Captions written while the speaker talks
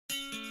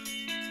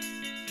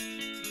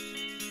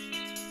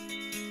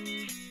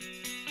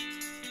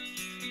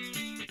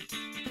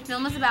The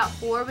film is about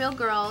 4 real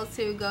girls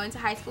who go into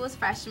high school as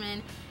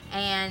freshmen,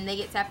 and they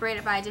get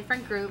separated by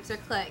different groups or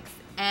cliques,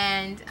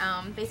 and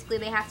basically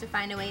they have to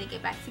find a way to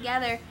get back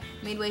together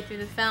midway through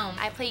the film.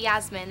 I play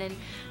Yasmin, and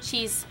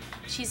she's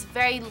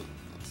very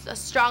a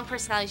strong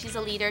personality. She's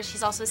a leader.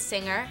 She's also a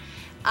singer,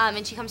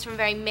 and she comes from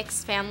very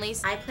mixed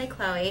families. I play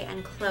Chloe,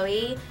 and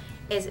Chloe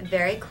is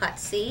very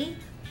klutzy,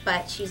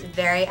 but she's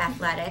very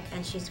athletic,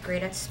 and she's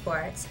great at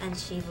sports, and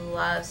she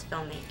loves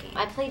filmmaking.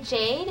 I play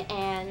Jade,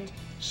 and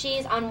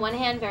she's on one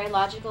hand very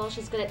logical.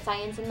 She's good at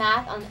science and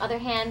math. On the other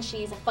hand,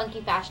 she's a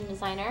funky fashion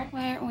designer.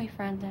 Why aren't we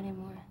friends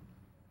anymore?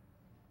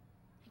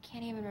 I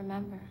can't even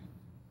remember.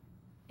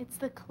 It's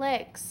the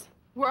cliques.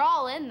 We're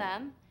all in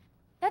them.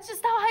 That's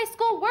just how high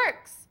school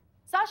works.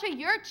 Sasha,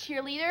 you're a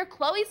cheerleader,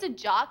 Chloe's a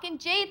jock, and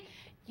Jade,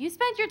 you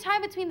spend your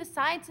time between the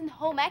science and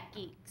home ec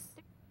geeks.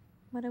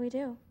 What do we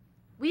do?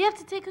 We have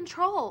to take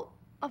control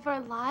of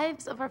our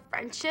lives, of our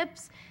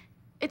friendships.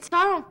 It's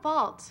not our own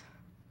fault.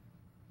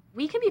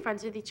 We can be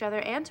friends with each other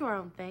and do our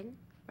own thing,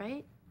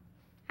 right?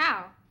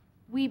 How?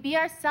 We be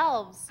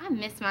ourselves. I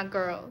miss my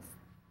girls.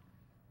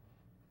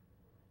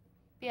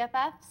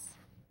 BFFs?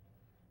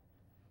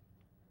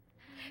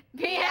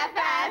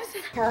 BFFs!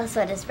 Tell us,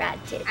 what is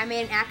Bratz? I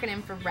made an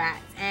acronym for Bratz,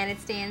 and it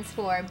stands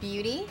for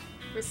beauty,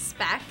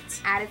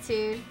 Respect,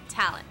 attitude,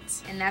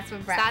 talent. and that's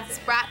what Bratz That's is.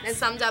 Bratz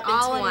summed up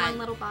all into in one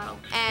little bottle.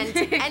 And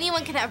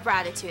anyone can have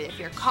gratitude if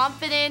you're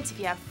confident, if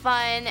you have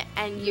fun,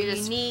 and You're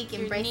unique,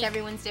 embrace unique,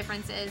 everyone's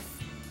differences.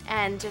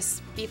 and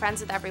just be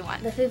friends with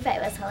everyone. The food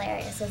fight was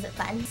hilarious. Was it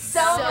fun? So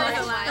much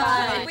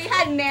fun. We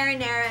had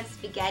marinara and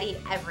spaghetti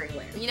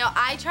everywhere. You know,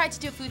 I tried to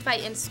do a food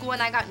fight in school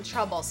and I got in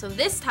trouble. So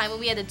this time when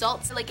we had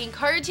adults like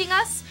encouraging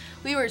us,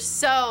 it was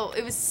so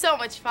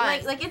much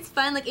fun. Like it's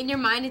fun, like in your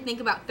mind to think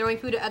about throwing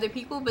food at other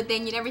people, but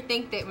then you never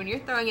think that when you're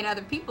throwing it at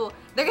other people,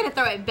 they're gonna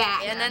throw it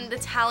back. And then the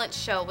talent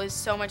show was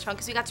so much fun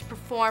because we got to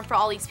perform for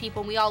all these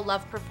people and we all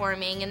love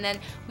performing. And then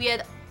we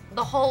had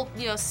the whole,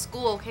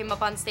 school came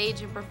up on stage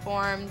and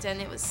performed,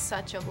 and it was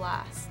such a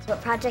blast. What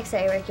projects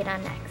are you working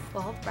on next?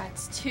 Well,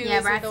 Bratz 2 yeah,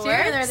 is Bratz in the 2.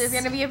 works. There's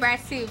gonna be a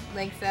Bratz 2.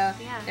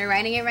 They're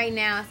writing it right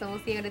now, so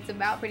we'll see what it's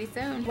about pretty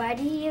soon. Why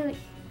do you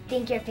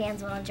think your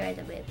fans will enjoy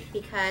the movie?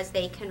 Because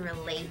they can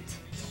relate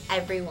to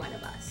every one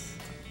of us.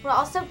 We're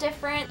all so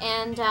different,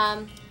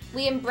 and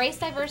we embrace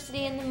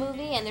diversity in the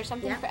movie, and there's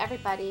something for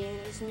everybody.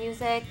 There's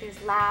music,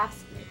 there's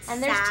laughs,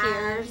 and there's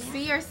tears. Be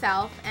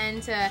yourself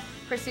and to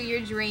pursue your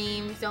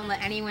dreams. Don't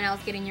let anyone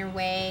else get in your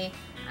way.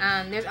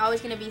 There's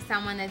always going to be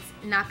someone that's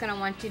not going to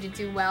want you to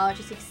do well or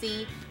to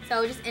succeed.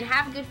 So and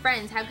have good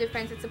friends. Have good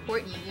friends that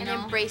support you. And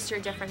embrace your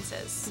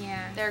differences.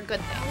 Yeah. They're a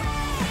good thing.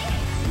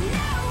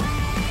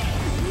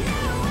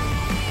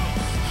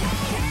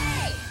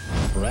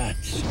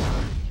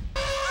 Bratz.